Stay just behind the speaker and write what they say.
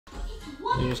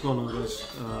Hey, what's going on, guys?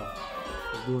 I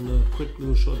was doing a quick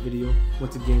little short video.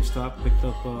 Went to GameStop, picked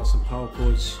up some power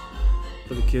cords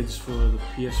for the kids for the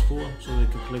PS4 so they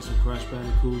could play some Crash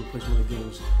Bandicoot, play some other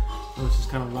games. I know it's just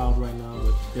kind of loud right now,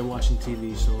 but they're watching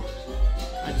TV, so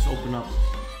I just open up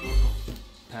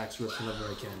packs ripped whenever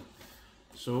I can.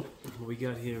 So what we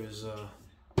got here is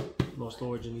Lost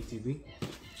Origin ETB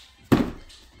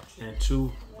and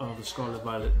 2 of the Scarlet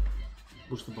Violet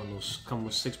booster bundles. Come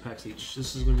with 6 packs each.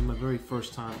 This is going to be my very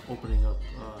first time opening up,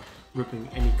 ripping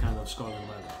any kind of Scarlet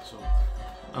Violet. So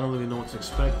I don't really know what to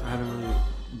expect. I haven't really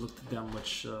looked at that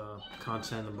much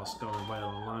content about Scarlet Violet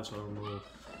online, so I don't know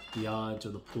the odds or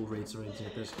the pull rates or anything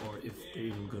like this, or if they're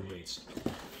even good rates.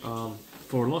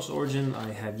 For Lost Origin,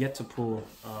 I have yet to pull.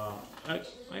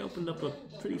 I opened up a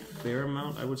pretty fair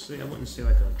amount, I would say. I wouldn't say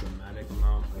like a dramatic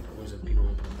amount. Like always have people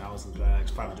open 1,000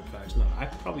 packs, 500 packs. No, I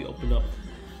probably opened up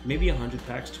maybe 100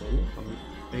 packs total.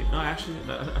 No, actually,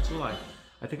 that's a lie.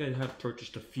 I think I have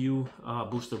purchased a few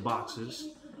booster boxes,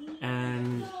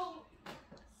 and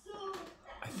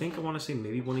I think I want to say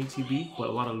maybe 1 ETB, but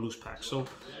a lot of loose packs. So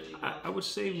I would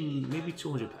say maybe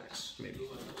 200 packs, maybe.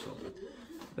 So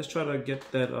let's try to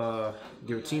get that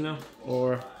Giratina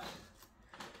or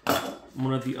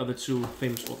one of the other 2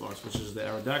 famous folk arts, which is the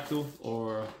Aerodactyl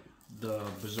or the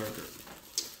Berserker.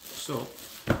 So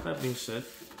that being said,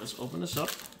 let's open this up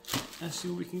and see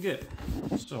what we can get.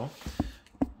 So,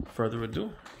 further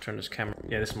ado, turn this camera.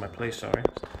 Yeah, this is my place, sorry.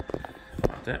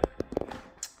 About that.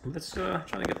 Let's try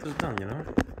to get this done, you know?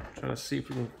 Try to see if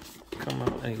we can come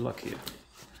out with any luck here.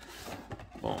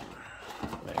 Boom.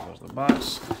 There goes the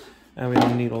box. And we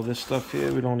don't need all this stuff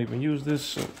here. We don't even use this,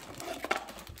 so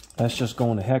that's just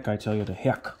going to heck, I tell you, to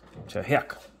heck. To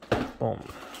heck. Boom.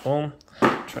 Boom.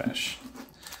 Trash.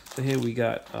 So here we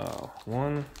got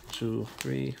 1, 2,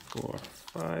 3, 4,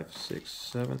 5, 6,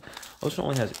 7. Oh, this one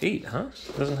only has 8, huh?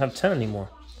 It doesn't have 10 anymore.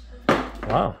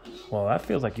 Wow. Well, that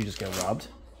feels like you just get robbed.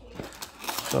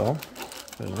 So,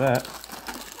 there's that.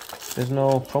 There's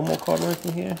no promo card or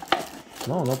anything here?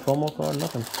 No promo card,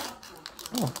 nothing.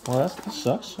 Oh, well, that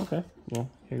sucks. Okay. Well,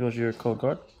 here goes your code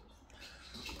card.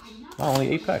 Wow, only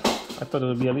 8 packs. I thought it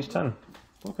would be at least 10.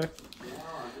 Okay.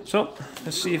 So,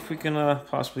 let's see if we can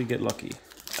possibly get lucky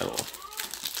at all.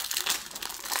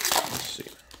 Let's see.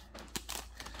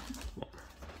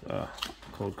 Well,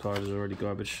 code card is already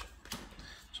garbage.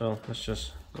 So, let's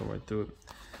just go right through it.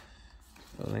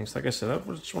 Things. Like I said, I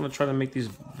just want to try to make these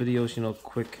videos, you know,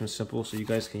 quick and simple, so you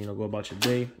guys can, you know, go about your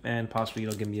day and possibly, you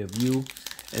know, give me a view.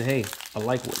 And hey, a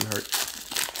like wouldn't hurt,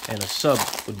 and a sub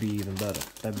would be even better.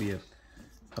 That'd be a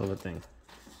hell of a thing.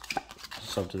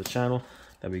 Sub to the channel,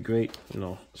 that'd be great. You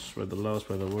know, spread the love,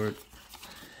 spread the word,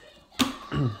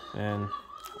 and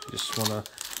I just want to,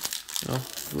 you know,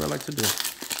 do what I like to do.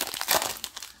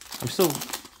 I'm still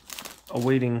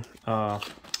awaiting on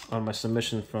my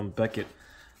submission from Beckett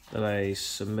that I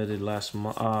submitted last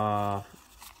month.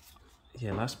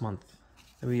 Yeah, last month.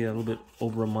 Maybe a little bit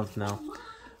over a month now.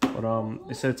 But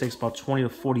they said it takes about 20 to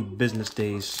 40 business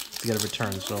days to get a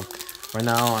return. So right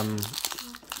now I'm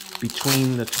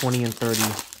between the 20 and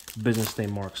 30 business day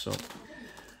mark. So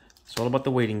it's all about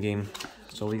the waiting game.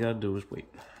 So all we gotta do is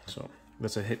wait. So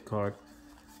that's a hit card.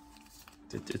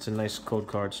 It's a nice code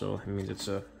card, so it means it's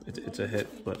a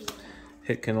hit. But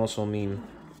hit can also mean,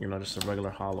 you know, just a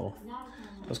regular hollow.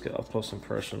 Let's get up close and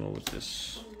personal with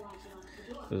this.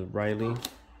 There's Riley,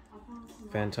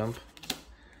 Phantom,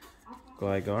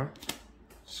 Gligar,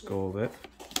 Skolvet,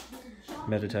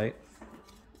 Meditite.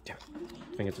 Yeah,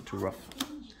 I think it's too rough.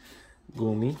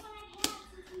 Gloomy,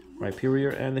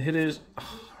 Rhyperior, and the hit is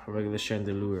a regular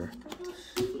Chandelure.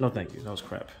 No, thank you. That was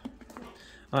crap.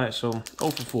 All right, so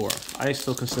 0 for 4. I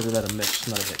still consider that a miss,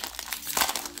 not a hit.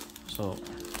 So,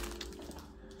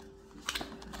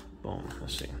 boom.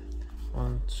 Let's see.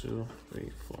 1, 2,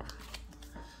 3, 4.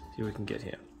 See what we can get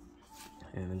here.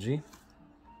 Energy,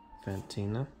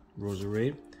 Fantina,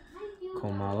 Roserade,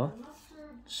 Komala,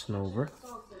 Snover,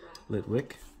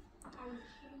 Litwick,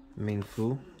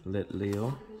 Mainfu,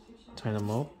 Litleo,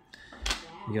 Tynamo.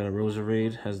 You got a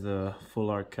Roserade, has the full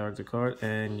art character card,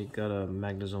 and you got a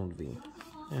Magnezone V.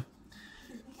 Yeah.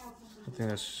 I think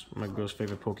that's my girl's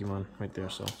favorite Pokemon right there,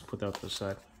 so let's put that to the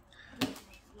side.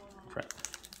 Crap.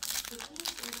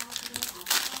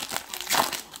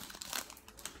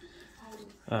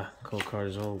 Cold card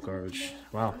is all garbage.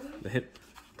 Wow, the hit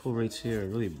pull rates here are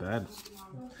really bad.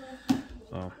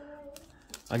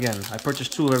 Again, I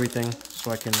purchased 2 of everything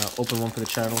so I can open one for the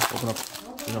channel, open up,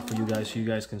 you know, for you guys, so you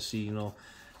guys can see, you know,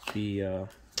 the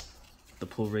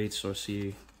pull rates or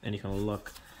see any kind of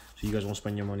luck, so you guys won't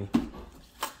spend your money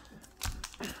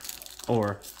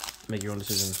or make your own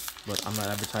decision. But I'm not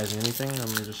advertising anything.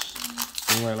 I'm just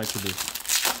Doing what I like to do.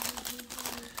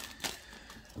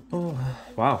 Oh,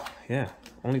 wow. Yeah.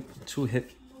 Only 2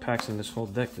 hit packs in this whole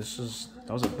deck. That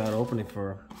was a bad opening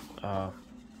for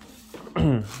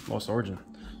Lost Origin.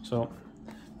 So,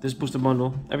 this booster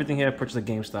bundle, everything here I purchased at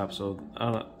GameStop. So,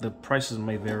 the prices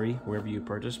may vary wherever you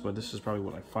purchase, but this is probably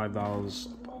what, like $5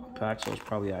 a pack, so it's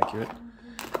probably accurate.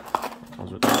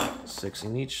 Comes with 6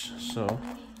 in each. So,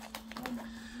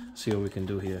 see what we can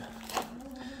do here.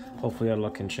 Hopefully our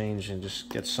luck can change and just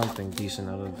get something decent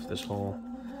out of this whole,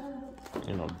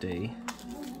 day.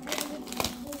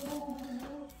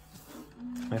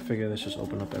 I figure let's just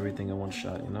open up everything in one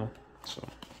shot, So.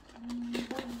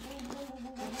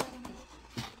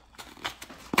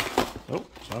 Oh,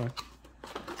 sorry.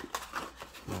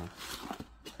 No.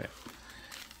 Okay.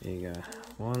 Here you got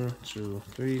 1, 2,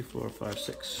 3, 4, 5,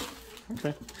 6.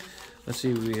 Okay. Let's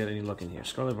see if we get any luck in here.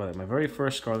 Scarlet Violet. My very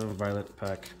first Scarlet and Violet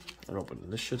pack. I opened.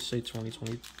 This should say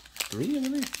 2023, I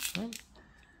believe. Right?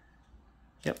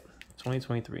 Yep.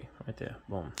 2023. Right there.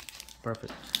 Boom.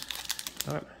 Perfect.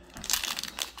 Alright.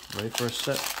 Very first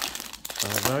set.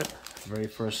 Scarlet Violet. Very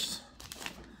first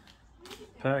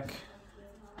pack.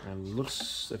 And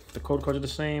looks, if the code cards are the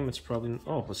same, it's probably,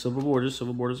 oh, the silver borders.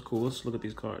 Silver borders are cool. Let's look at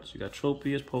these cards. You got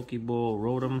Tropius, Pokeball,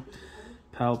 Rotom,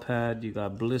 Palpad. You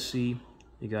got Blissey.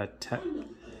 You got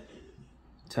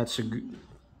Tatsugiri,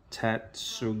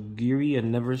 I've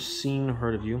never seen or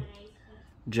heard of you.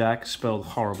 Jack, spelled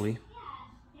horribly.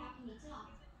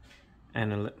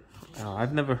 And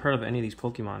I've never heard of any of these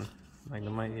Pokemon. Like,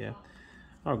 yeah.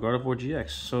 Oh, Gardevoir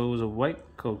GX. So it was a white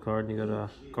code card, and you got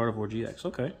a Gardevoir GX.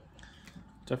 Okay.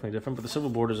 Definitely different, but the silver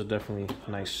borders are definitely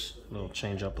nice. Little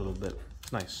change up a little bit.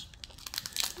 Nice.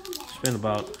 It's been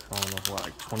about, I don't know, what,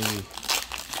 like 20, I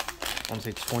want to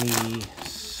say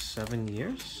 27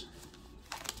 years?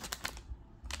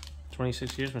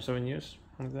 26 years, 27 years,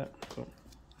 something like that. So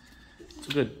it's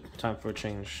a good time for a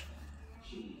change.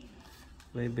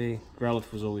 Lebe,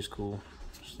 Growlithe was always cool.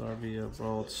 Starvia,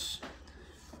 Vaults.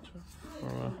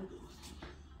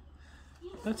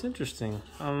 That's interesting.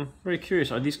 I'm very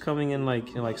curious. Are these coming in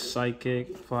like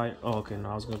psychic, fire? Oh, okay.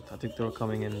 No, I think they were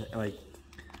coming in like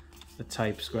the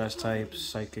types, grass types,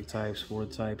 psychic types, water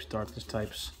types, darkness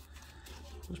types.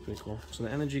 That's pretty cool. So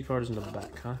the energy card is in the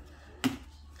back, huh?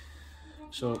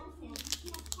 So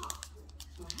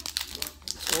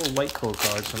it's all white code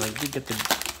cards, and I did get the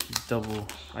double.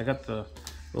 I got the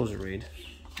Roserade.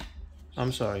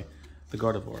 I'm sorry, the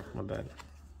Gardevoir. My bad.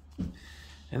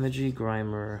 Energy,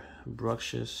 Grimer,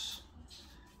 Bruxish,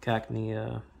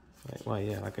 Cacnea. Well,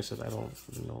 yeah, like I said, I don't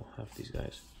know half these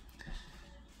guys.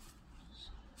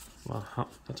 Well,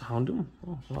 that's a Houndoom?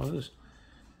 Oh, wow, it is.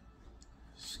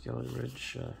 Scarlet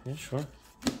Ridge, yeah, sure.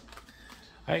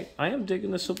 I am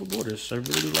digging the silver borders. I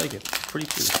really do like it. Pretty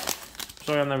cool.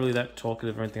 Sorry, I'm not really that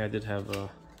talkative or anything. I did have a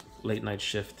late night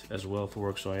shift as well for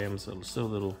work, so I am still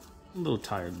a little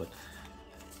tired, but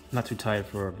not too tired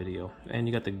for a video. And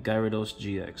you got the Gyarados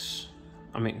GX.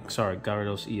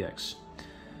 Gyarados EX.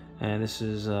 And this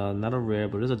is not a rare,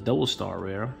 but it is a double star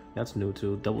rare. That's new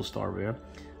too, double star rare.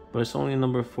 But it's only a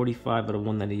number 45 out of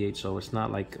 198, so it's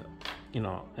not like, an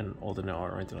alternate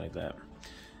art or anything like that.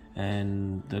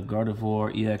 And the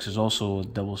Gardevoir EX is also a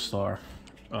double star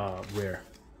rare.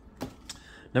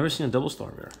 Never seen a double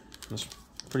star rare. That's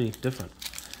pretty different.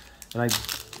 And like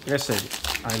I said,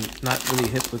 I'm not really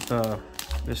hip with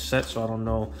this set, so I don't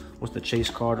know what's the chase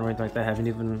card or anything like that. I haven't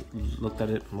even looked at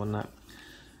it and whatnot.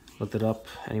 Looked it up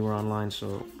anywhere online,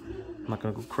 so I'm not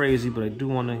gonna go crazy, but I do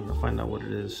want to find out what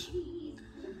it is.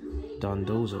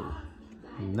 Dondozo.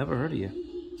 Never heard of you.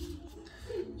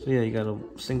 So yeah, you got a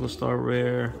single star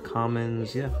rare,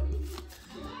 commons, yeah.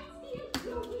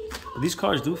 But these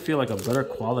cards do feel like a better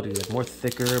quality, like more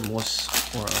thicker, more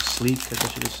sleek, I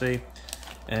guess you could say.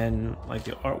 And like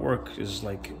the artwork is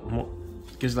like more,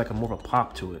 gives like a more of a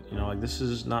pop to it. Like this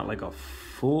is not like a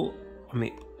full. I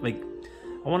mean, like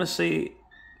I want to say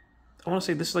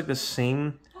this is like the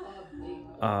same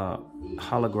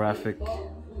holographic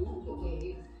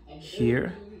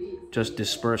here, just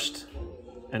dispersed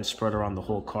and spread around the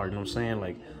whole card. You know what I'm saying?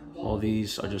 Like all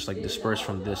these are just like dispersed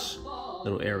from this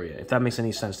little area. If that makes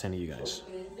any sense to any of you guys.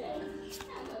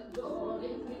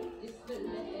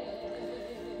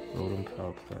 Rotom,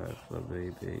 Palpad,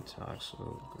 Flabébé,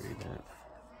 Toxo, Greedent.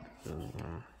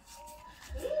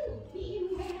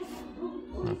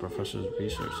 Professor's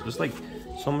research. There's like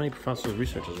so many professor's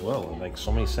research as well, and like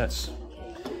so many sets.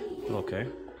 Okay,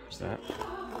 what's that?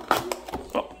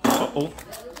 Oh.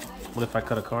 What if I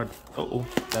cut a card? Oh,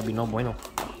 that'd be no bueno.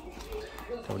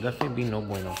 That would definitely be no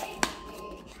bueno.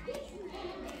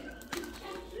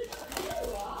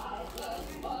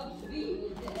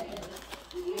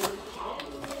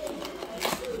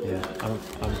 Yeah,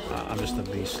 I'm just a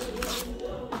beast.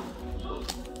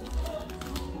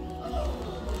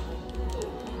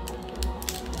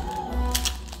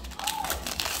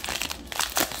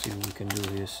 See what we can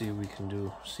do here. See what we can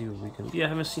do. See what we can. Yeah, I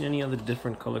haven't seen any other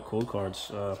different color code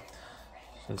cards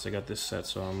since I got this set,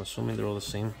 so I'm assuming they're all the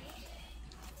same.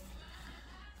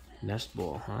 Nest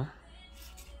ball, huh?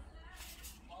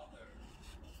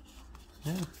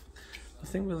 Yeah,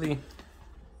 nothing really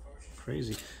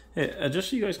crazy. Hey, just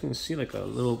so you guys can see like a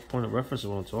little point of reference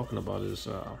of what I'm talking about is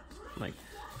like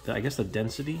I guess the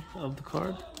density of the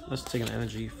card. Let's take an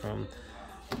energy from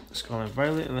Scarlet and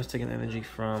Violet, and let's take an energy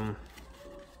from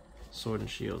Sword and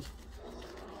Shield.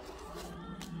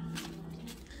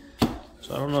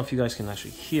 So I don't know if you guys can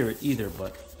actually hear it either,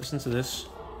 but listen to this.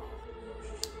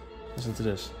 Listen to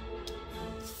this.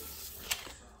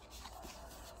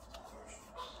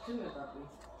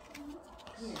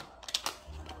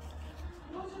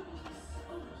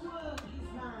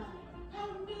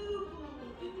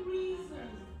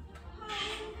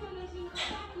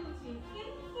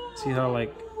 See how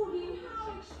like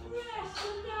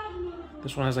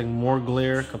this one has like more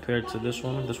glare compared to this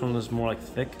one. This one is more like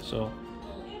thick, so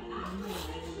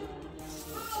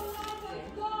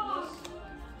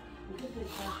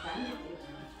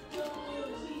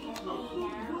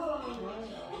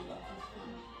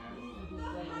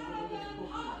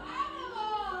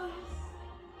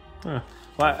well,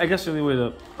 I guess the only way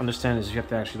to understand is you have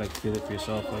to actually like feel it for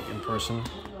yourself, like in person,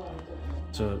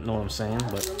 to know what I'm saying.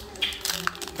 But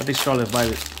I think Scarlet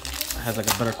Violet has like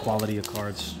a better quality of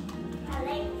cards.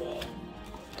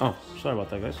 Oh, sorry about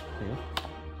that, guys. There you go.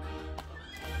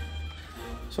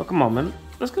 So come on, man.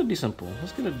 Let's get a decent pull.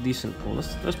 Let's get a decent pull.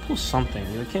 Let's pull something.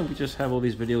 You know, can't we just have all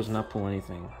these videos and not pull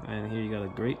anything? And here you got a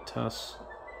Great Tusk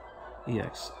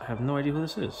EX. I have no idea who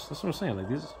this is. That's what I'm saying. Like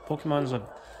these Pokemons I've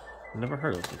never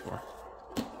heard of before.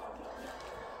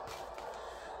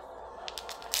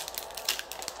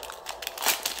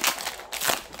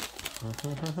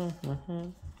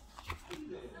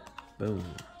 Boom.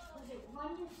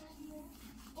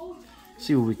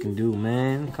 See what we can do,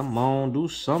 man. Come on, do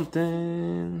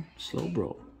something. Slow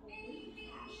bro.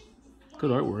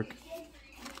 Good artwork.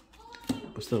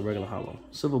 But still regular hollow.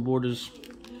 Silver borders.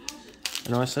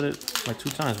 I know I said it like 2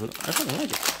 times, but I fucking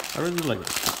like it. I really do like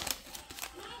it.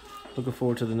 Looking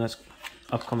forward to the next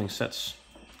upcoming sets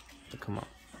to come up.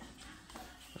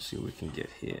 Let's see what we can get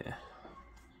here.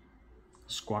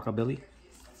 Squawkabilly.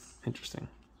 Interesting.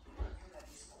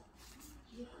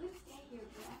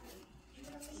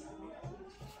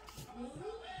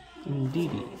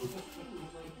 Indeedy.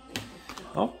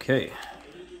 Okay.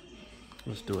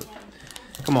 Let's do it.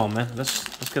 Come on, man. Let's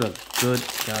get a good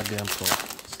goddamn pull.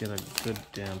 Let's get a good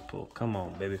damn pull. Come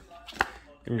on, baby.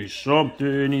 Give me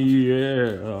something,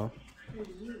 yeah.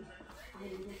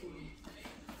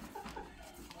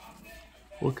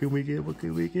 What can we get? What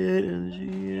can we get?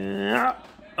 Yeah.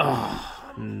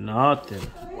 Oh, nothing.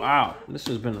 Wow, this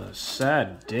has been a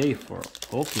sad day for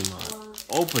Pokemon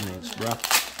openings, bro.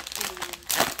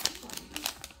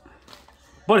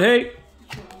 But hey,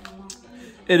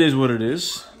 it is what it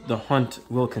is. The hunt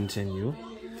will continue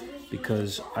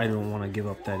because I don't want to give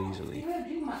up that easily.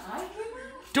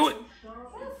 Do it!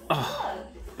 Oh,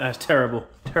 that's terrible.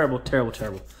 Terrible, terrible,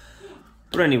 terrible.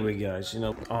 But anyway, guys, you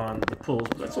know, on the pulls,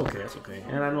 but that's okay, that's okay.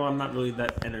 And I know I'm not really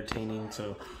that entertaining,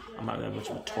 so I'm not that much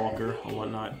of a talker or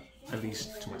whatnot, at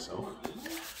least to myself.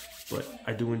 But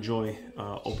I do enjoy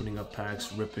opening up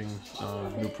packs, ripping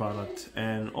new product,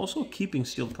 and also keeping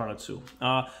sealed product too.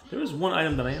 There is one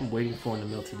item that I am waiting for in the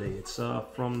mail today. It's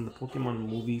from the Pokemon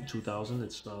movie 2000.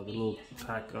 It's the little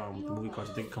pack with the movie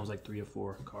cards. I think it comes like 3 or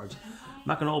 4 cards. I'm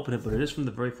not going to open it, but it is from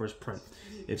the very first print.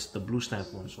 It's the blue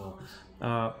stamp one, so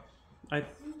I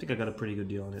think I got a pretty good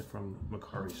deal on it from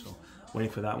Macari, so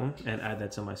waiting for that one and add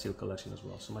that to my sealed collection as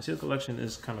well. So my sealed collection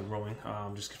is kind of growing.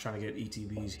 I'm just trying to get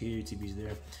ETBs here, ETBs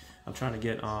there. I'm trying to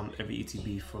get every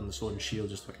ETB from the Sword and Shield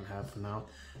just so I can have for now.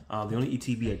 The only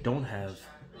ETB I don't have,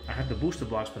 I have the booster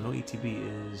box, but no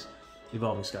ETB is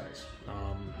Evolving Skies.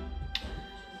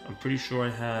 I'm pretty sure I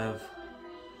have,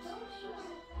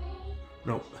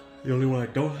 nope, the only one I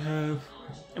don't have,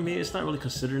 I mean, it's not really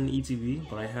considered an ETB,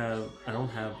 but I don't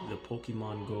have the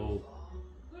Pokemon Go,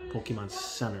 Pokemon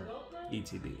Center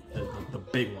ETB, the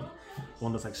big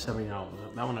one that's like $70.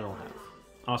 That one I don't have.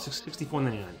 Oh,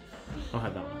 $64.99. I don't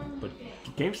have that one. But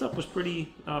GameStop was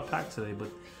pretty packed today, but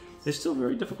it's still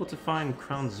very difficult to find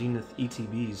Crown Zenith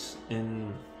ETBs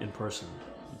in person.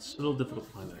 It's a little difficult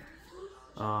to find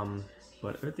that.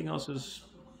 But everything else is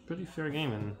pretty fair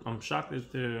game, and I'm shocked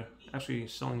that they're actually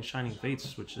selling Shining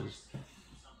Fates, which is,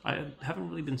 I haven't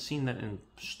really been seeing that in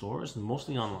stores,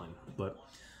 mostly online. But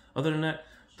Other than that,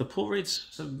 the pull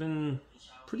rates have been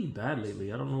pretty bad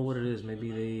lately. I don't know what it is.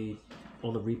 Maybe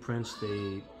all the reprints,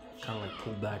 they kind of like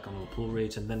pulled back on the pull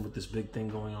rates, and then with this big thing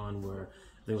going on where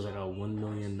there was like a $1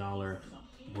 million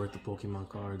worth of Pokemon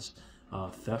cards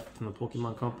theft from the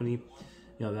Pokemon company,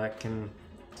 you know, that can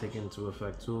take into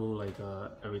effect too. Like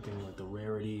everything, like the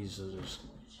rarities.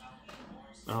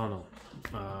 I don't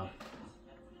know.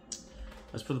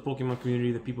 As for the Pokemon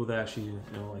community, the people that actually, you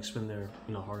know, like spend their,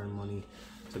 you know, hard-earned money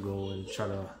to go and try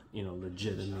to, you know,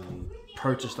 legitimately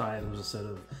purchase the items instead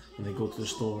of when they go to the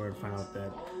store and find out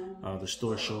that the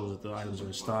store shows that the items are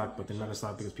in stock, but they're not in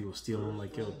stock because people steal them.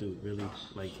 Like, yo, dude, really,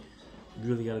 like, you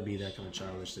really gotta be that kind of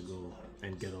childish to go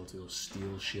and get all to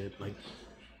steal shit. Like,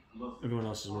 everyone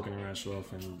else is working their ass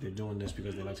off, and they're doing this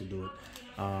because they like to do it.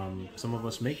 Some of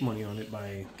us make money on it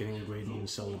by getting a grading and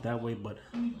sell it that way, but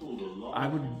I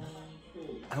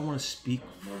don't want to speak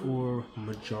for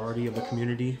majority of the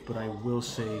community, but I will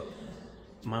say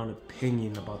my own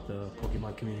opinion about the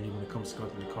Pokemon community when it comes to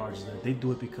collecting the cards is that they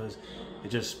do it because it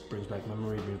just brings back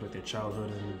memory, brings back their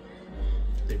childhood, and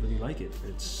they really like it.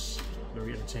 It's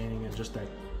very entertaining, and just that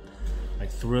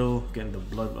like thrill, getting the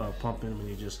blood pumping when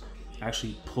you just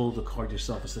actually pull the card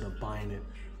yourself instead of buying it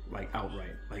like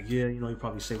outright. Like, yeah, you know, you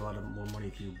probably save a lot more money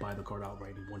if you buy the card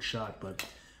outright in one shot, but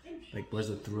like, where's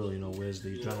the thrill, you know, where's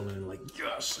the adrenaline? Like,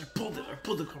 yes, I pulled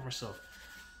the card myself.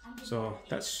 So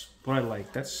that's what I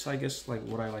like. That's, I guess, like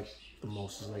what I like the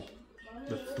most is like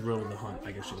the thrill of the hunt,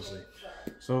 I guess you could say.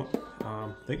 So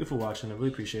thank you for watching. I really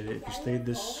appreciate it. If you stayed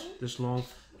this long,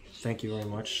 thank you very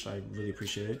much. I really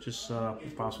appreciate it. Just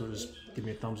if possible, just give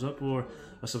me a thumbs up, or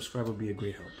a subscribe would be a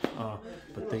great help.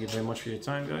 But thank you very much for your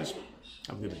time, guys.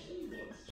 Have a good day.